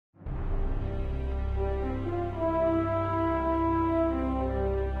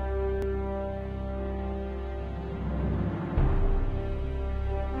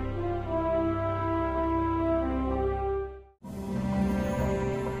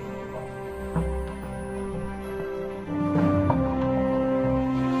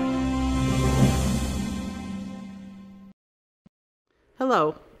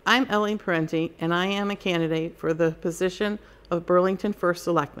Hello, I'm Ellie Parenti, and I am a candidate for the position of Burlington First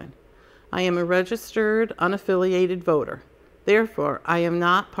Selectman. I am a registered, unaffiliated voter. Therefore, I am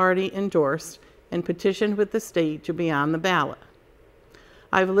not party endorsed and petitioned with the state to be on the ballot.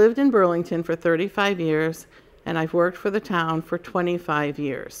 I've lived in Burlington for 35 years, and I've worked for the town for 25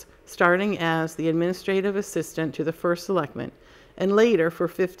 years, starting as the administrative assistant to the First Selectman, and later for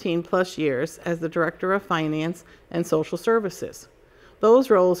 15+ years as the Director of Finance and Social Services.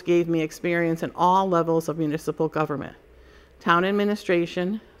 Those roles gave me experience in all levels of municipal government: town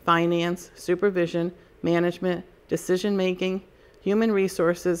administration, finance, supervision, management, decision-making, human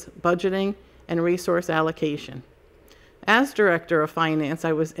resources, budgeting, and resource allocation. As Director of Finance,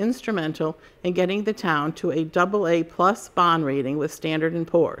 I was instrumental in getting the town to a AA+ bond rating with Standard &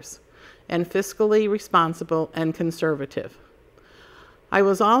 Poor's, and fiscally responsible and conservative. I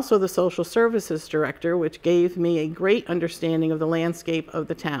was also the Social Services Director, which gave me a great understanding of the landscape of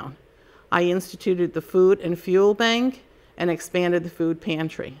the town. I instituted the Food and Fuel Bank and expanded the food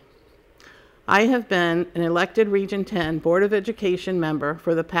pantry. I have been an elected Region 10 Board of Education member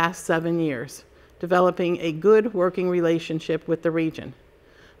for the past 7 years, developing a good working relationship with the region.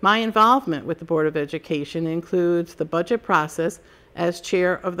 My involvement with the Board of Education includes the budget process as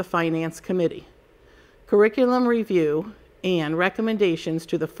chair of the Finance Committee, curriculum review, and recommendations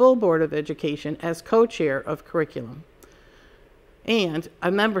to the full Board of Education as co-chair of curriculum, and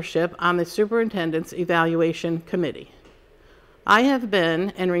a membership on the Superintendent's Evaluation Committee. I have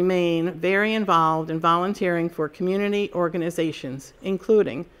been and remain very involved in volunteering for community organizations,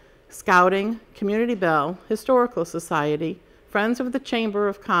 including Scouting, Community Bell, Historical Society, Friends of the Chamber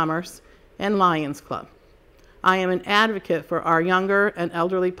of Commerce, and Lions Club. I am an advocate for our younger and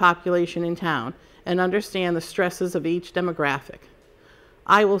elderly population in town and understand the stresses of each demographic.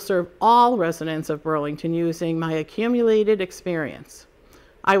 I will serve all residents of Burlington using my accumulated experience.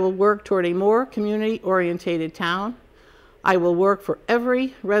 I will work toward a more community-oriented town. I will work for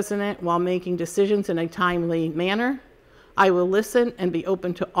every resident while making decisions in a timely manner. I will listen and be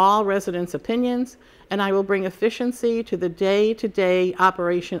open to all residents' opinions, and I will bring efficiency to the day-to-day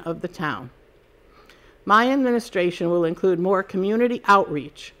operation of the town. My administration will include more community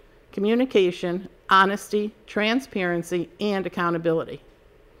outreach, communication, honesty, transparency, and accountability.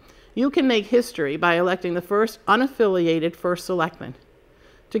 You can make history by electing the first unaffiliated First Selectman.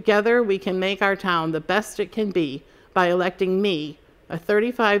 Together, we can make our town the best it can be by electing me, a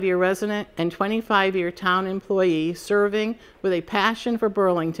 35-year resident and 25-year town employee serving with a passion for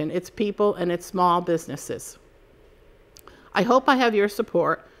Burlington, its people, and its small businesses. I hope I have your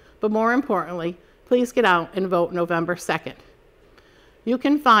support, but more importantly, please get out and vote November 2nd. You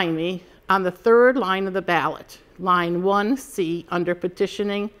can find me on the third line of the ballot, line 1C, under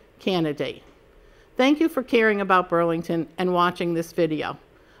petitioning candidate. Thank you for caring about Burlington and watching this video.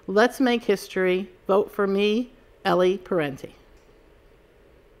 Let's make history. Vote for me, Ellie Parenti.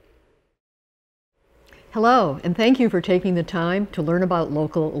 Hello, and thank you for taking the time to learn about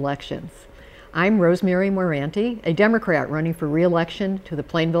local elections. I'm Rosemary Moranti, a Democrat running for re-election to the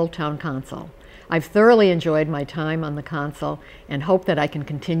Plainville Town Council. I've thoroughly enjoyed my time on the council and hope that I can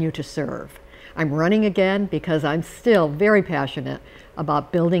continue to serve. I'm running again because I'm still very passionate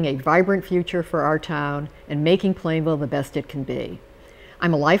about building a vibrant future for our town and making Plainville the best it can be.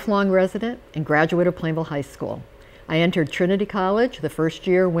 I'm a lifelong resident and graduate of Plainville High School. I entered Trinity College the first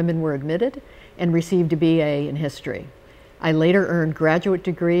year women were admitted and received a BA in history. I later earned graduate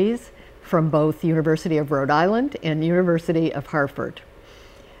degrees from both University of Rhode Island and University of Hartford.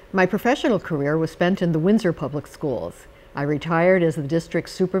 My professional career was spent in the Windsor Public Schools. I retired as the district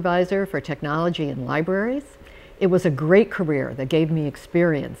supervisor for technology and libraries. It was a great career that gave me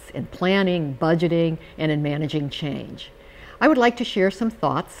experience in planning, budgeting, and in managing change. I would like to share some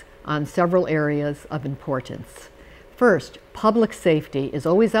thoughts on several areas of importance. First, public safety is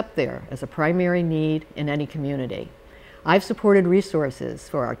always up there as a primary need in any community. I've supported resources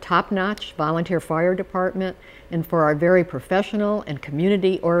for our top-notch volunteer fire department and for our very professional and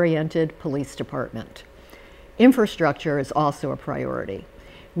community-oriented police department. Infrastructure is also a priority.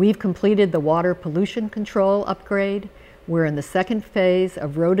 We've completed the water pollution control upgrade. We're in the second phase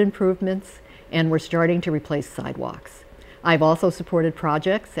of road improvements, and we're starting to replace sidewalks. I've also supported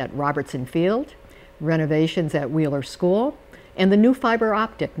projects at Robertson Field, renovations at Wheeler School, and the new fiber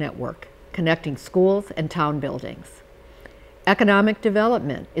optic network connecting schools and town buildings. Economic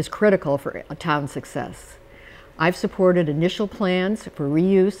development is critical for a town's success. I've supported initial plans for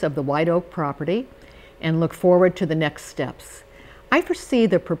reuse of the White Oak property and look forward to the next steps. I foresee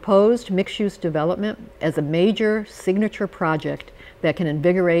the proposed mixed-use development as a major signature project that can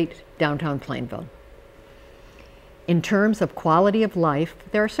invigorate downtown Plainville. In terms of quality of life,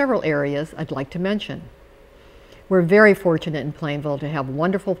 there are several areas I'd like to mention. We're very fortunate in Plainville to have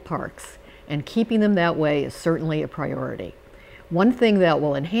wonderful parks, and keeping them that way is certainly a priority. One thing that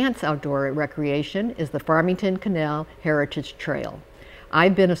will enhance outdoor recreation is the Farmington Canal Heritage Trail.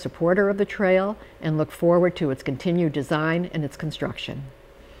 I've been a supporter of the trail and look forward to its continued design and its construction.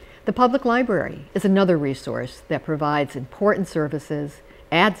 The public library is another resource that provides important services,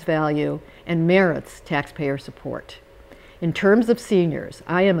 adds value, and merits taxpayer support. In terms of seniors,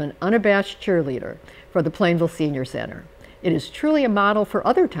 I am an unabashed cheerleader for the Plainville Senior Center. It is truly a model for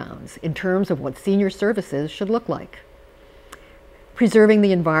other towns in terms of what senior services should look like. Preserving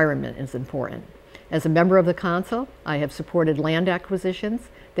the environment is important. As a member of the council, I have supported land acquisitions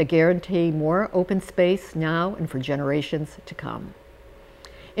that guarantee more open space now and for generations to come.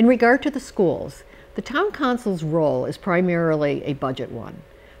 In regard to the schools, the town council's role is primarily a budget one,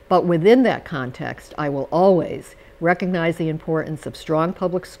 but within that context, I will always recognize the importance of strong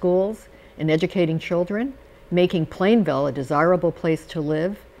public schools in educating children, making Plainville a desirable place to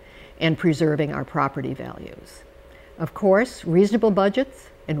live, and preserving our property values. Of course, reasonable budgets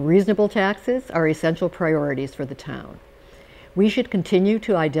and reasonable taxes are essential priorities for the town. We should continue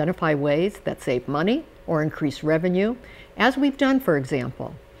to identify ways that save money or increase revenue, as we've done, for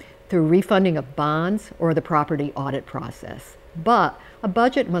example, through refunding of bonds or the property audit process. But a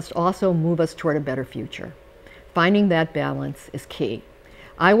budget must also move us toward a better future. Finding that balance is key.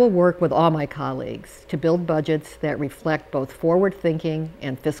 I will work with all my colleagues to build budgets that reflect both forward thinking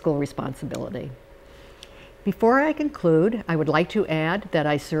and fiscal responsibility. Before I conclude, I would like to add that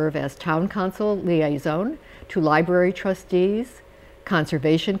I serve as Town Council Liaison to Library Trustees,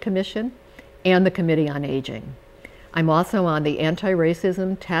 Conservation Commission, and the Committee on Aging. I'm also on the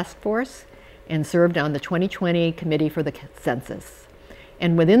Anti-Racism Task Force and served on the 2020 Committee for the Census.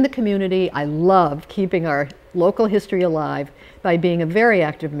 And within the community, I love keeping our local history alive by being a very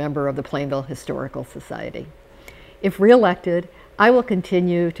active member of the Plainville Historical Society. If reelected, I will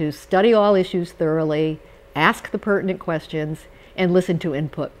continue to study all issues thoroughly, ask the pertinent questions, and listen to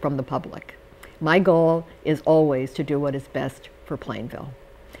input from the public. My goal is always to do what is best for Plainville.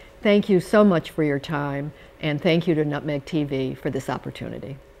 Thank you so much for your time, and thank you to Nutmeg TV for this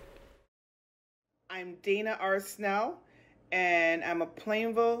opportunity. I'm Dana R. Snell, and I'm a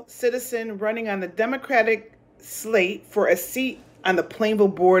Plainville citizen running on the Democratic slate for a seat on the Plainville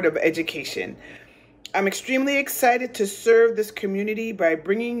Board of Education. I'm extremely excited to serve this community by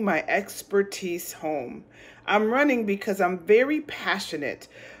bringing my expertise home. I'm running because I'm very passionate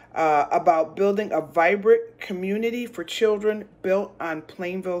about building a vibrant community for children built on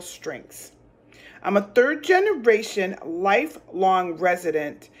Plainville's strengths. I'm a third-generation lifelong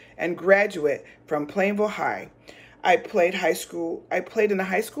resident and graduate from Plainville High. I played in the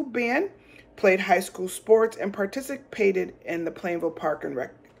high school band, played high school sports, and participated in the Plainville Park and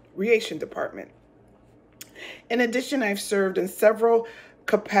Recreation Department. In addition, I've served in several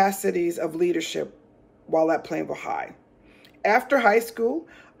capacities of leadership while at Plainville High. After high school,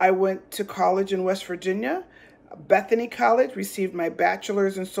 I went to college in West Virginia, Bethany College, received my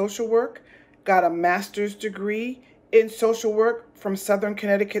bachelor's in social work, got a master's degree in social work from Southern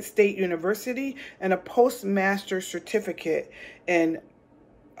Connecticut State University, and a postmaster's certificate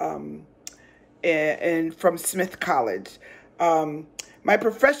from Smith College. My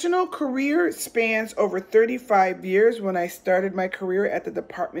professional career spans over 35 years when I started my career at the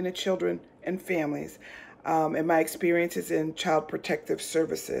Department of Children and Families, and my experiences in Child Protective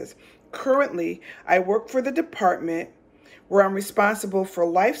Services. Currently, I work for the department where I'm responsible for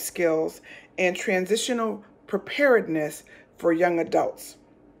life skills and transitional preparedness for young adults.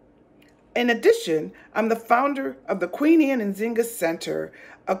 In addition, I'm the founder of the Queen Anne and Zinga Center,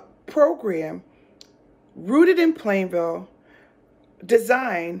 a program rooted in Plainville,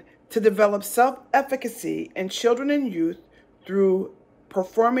 designed to develop self-efficacy in children and youth through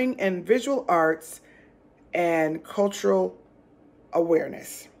performing and visual arts and cultural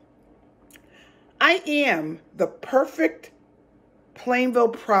awareness. I am the perfect Plainville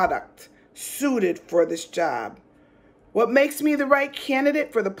product suited for this job. What makes me the right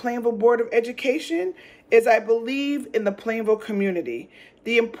candidate for the Plainville Board of Education is I believe in the Plainville community,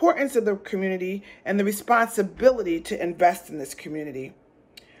 the importance of the community, and the responsibility to invest in this community.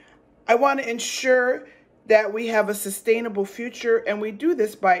 I want to ensure that we have a sustainable future, and we do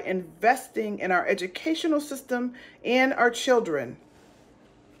this by investing in our educational system and our children.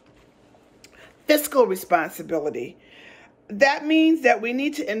 Fiscal responsibility. That means that we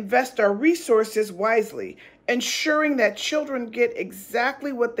need to invest our resources wisely, ensuring that children get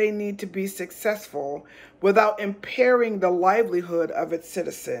exactly what they need to be successful without impairing the livelihood of its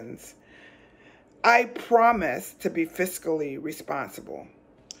citizens. I promise to be fiscally responsible.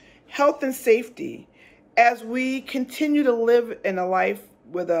 Health and safety. As we continue to live in a life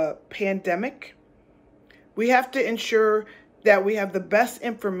with a pandemic, we have to ensure that we have the best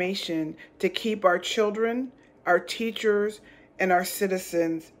information to keep our children, our teachers, and our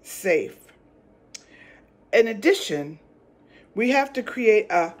citizens safe. In addition, we have to create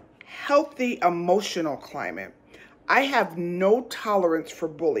a healthy emotional climate. I have no tolerance for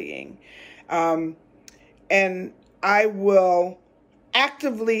bullying, and I will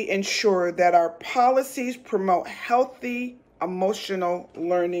actively ensure that our policies promote healthy emotional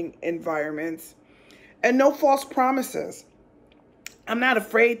learning environments and no false promises. I'm not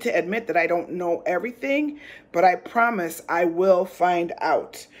afraid to admit that I don't know everything, but I promise I will find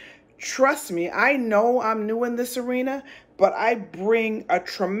out. Trust me, I know I'm new in this arena, but I bring a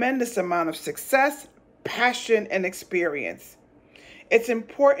tremendous amount of success, passion, and experience. It's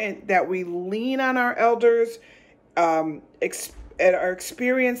important that we lean on our elders, our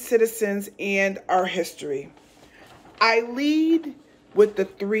experienced citizens, and our history. I lead with the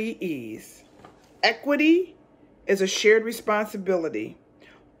 3 E's. Equity is a shared responsibility.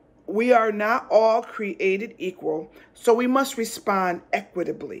 We are not all created equal, so we must respond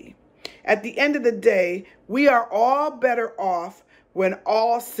equitably. At the end of the day, we are all better off when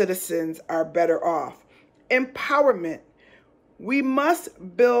all citizens are better off. Empowerment. We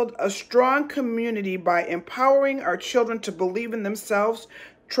must build a strong community by empowering our children to believe in themselves,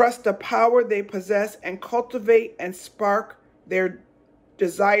 trust the power they possess, and cultivate and spark their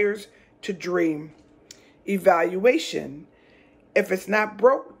desires to dream. Evaluation. If it's not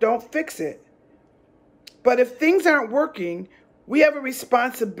broke, don't fix it. But if things aren't working, we have a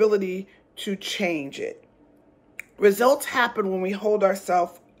responsibility to change it. Results happen when we hold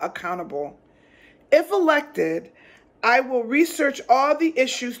ourselves accountable. If elected, I will research all the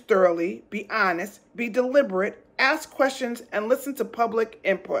issues thoroughly, be honest, be deliberate, ask questions, and listen to public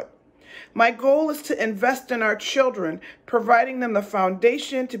input. My goal is to invest in our children, providing them the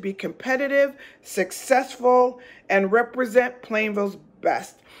foundation to be competitive, successful, and represent Plainville's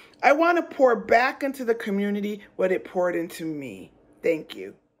best. I want to pour back into the community what it poured into me. Thank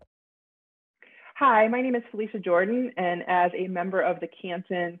you. Hi, my name is Felicia Jordan, and as a member of the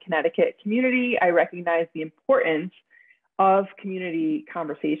Canton, Connecticut community, I recognize the importance of community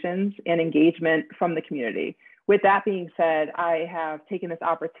conversations and engagement from the community. With that being said, I have taken this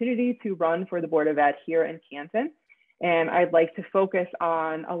opportunity to run for the Board of Ed here in Canton, and I'd like to focus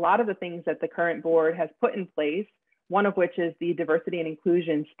on a lot of the things that the current board has put in place, one of which is the diversity and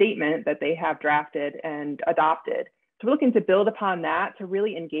inclusion statement that they have drafted and adopted. So we're looking to build upon that to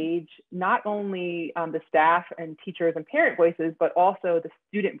really engage not only the staff and teachers and parent voices, but also the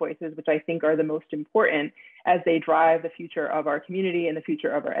student voices, which I think are the most important as they drive the future of our community and the future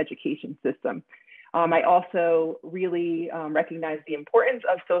of our education system. I also really recognize the importance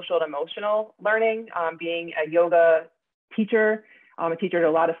of social and emotional learning. Being a yoga teacher, a teacher to a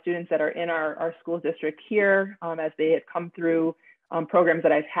lot of students that are in our school district here, as they have come through programs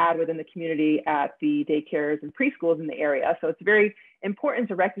that I've had within the community at the daycares and preschools in the area. So it's very important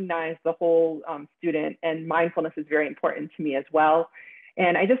to recognize the whole student, and mindfulness is very important to me as well.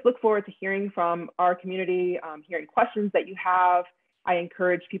 And I just look forward to hearing from our community, hearing questions that you have. I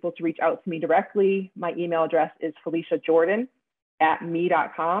encourage people to reach out to me directly. My email address is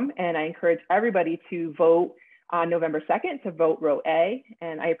feliciajordan@me.com, and I encourage everybody to vote on November 2nd to vote row A.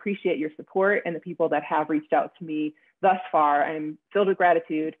 And I appreciate your support and the people that have reached out to me thus far. I'm filled with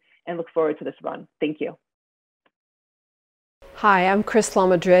gratitude and look forward to this run. Thank you. Hi, I'm Chris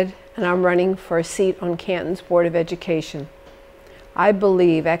Lamadrid, and I'm running for a seat on Canton's Board of Education. I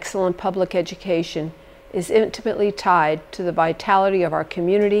believe excellent public education is intimately tied to the vitality of our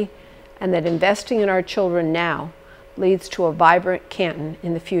community, and that investing in our children now leads to a vibrant Canton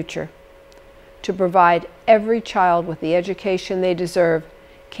in the future. To provide every child with the education they deserve,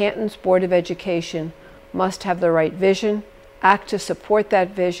 Canton's Board of Education must have the right vision, act to support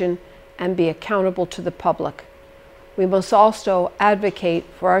that vision, and be accountable to the public. We must also advocate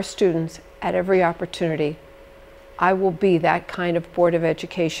for our students at every opportunity. I will be that kind of Board of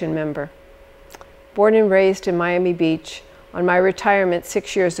Education member. Born and raised in Miami Beach, on my retirement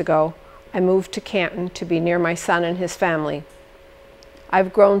 6 years ago, I moved to Canton to be near my son and his family.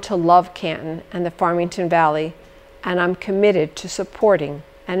 I've grown to love Canton and the Farmington Valley, and I'm committed to supporting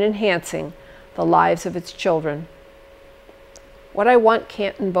and enhancing the lives of its children. What I want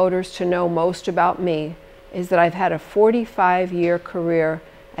Canton voters to know most about me is that I've had a 45-year career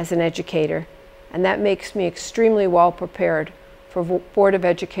as an educator, and that makes me extremely well prepared for Board of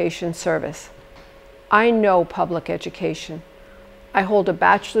Education service. I know public education. I hold a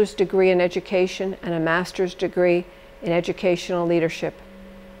bachelor's degree in education and a master's degree in educational leadership.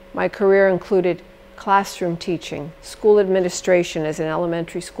 My career included classroom teaching, school administration as an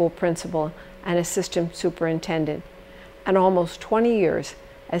elementary school principal and assistant superintendent, and almost 20 years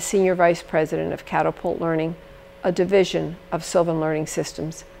as senior vice president of Catapult Learning, a division of Sylvan Learning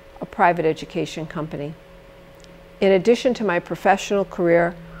Systems, a private education company. In addition to my professional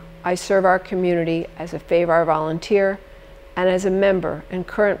career, I serve our community as a FAVAR volunteer and as a member and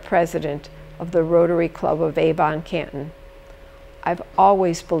current president of the Rotary Club of Avon, Canton. I've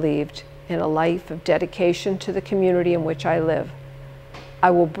always believed in a life of dedication to the community in which I live.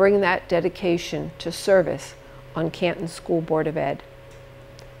 I will bring that dedication to service on Canton School Board of Ed.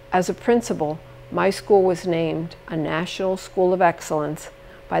 As a principal, my school was named a National School of Excellence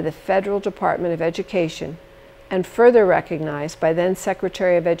by the Federal Department of Education and further recognized by then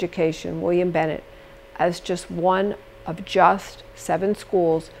Secretary of Education William Bennett as just one of just 7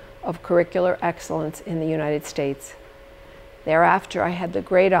 schools of curricular excellence in the United States. Thereafter, I had the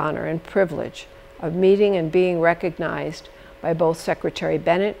great honor and privilege of meeting and being recognized by both Secretary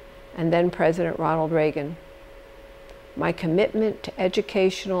Bennett and then President Ronald Reagan. My commitment to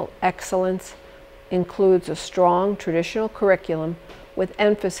educational excellence includes a strong traditional curriculum with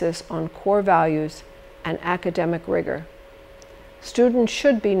emphasis on core values and academic rigor. Students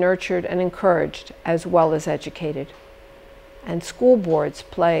should be nurtured and encouraged as well as educated. And school boards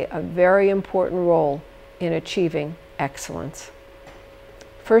play a very important role in achieving excellence.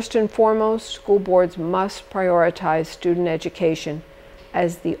 First and foremost, school boards must prioritize student education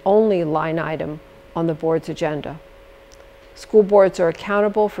as the only line item on the board's agenda. School boards are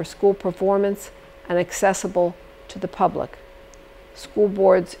accountable for school performance and accessible to the public. School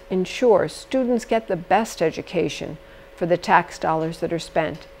boards ensure students get the best education for the tax dollars that are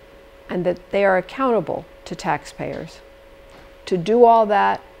spent and that they are accountable to taxpayers. To do all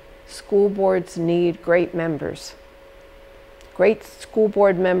that, school boards need great members. Great school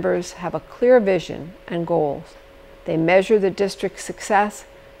board members have a clear vision and goals. They measure the district's success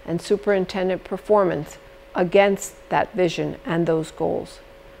and superintendent performance against that vision and those goals.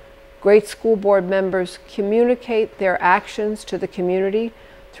 Great school board members communicate their actions to the community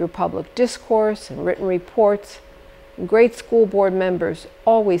through public discourse and written reports. And great school board members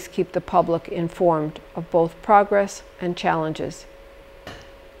always keep the public informed of both progress and challenges.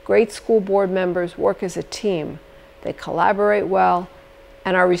 Great school board members work as a team. They collaborate well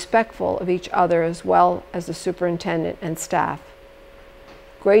and are respectful of each other as well as the superintendent and staff.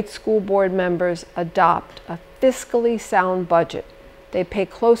 Great school board members adopt a fiscally sound budget. They pay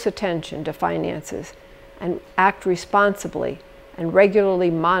close attention to finances and act responsibly and regularly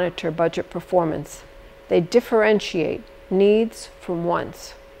monitor budget performance. They differentiate needs from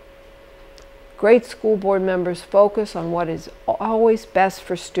wants. Great school board members focus on what is always best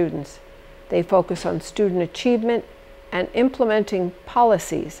for students. They focus on student achievement and implementing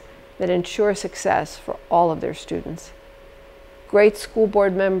policies that ensure success for all of their students. Great school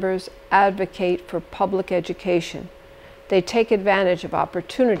board members advocate for public education. They take advantage of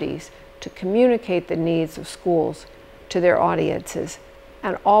opportunities to communicate the needs of schools to their audiences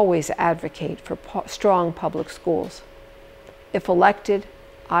and always advocate for strong public schools. If elected,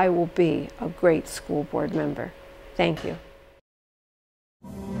 I will be a great school board member. Thank you.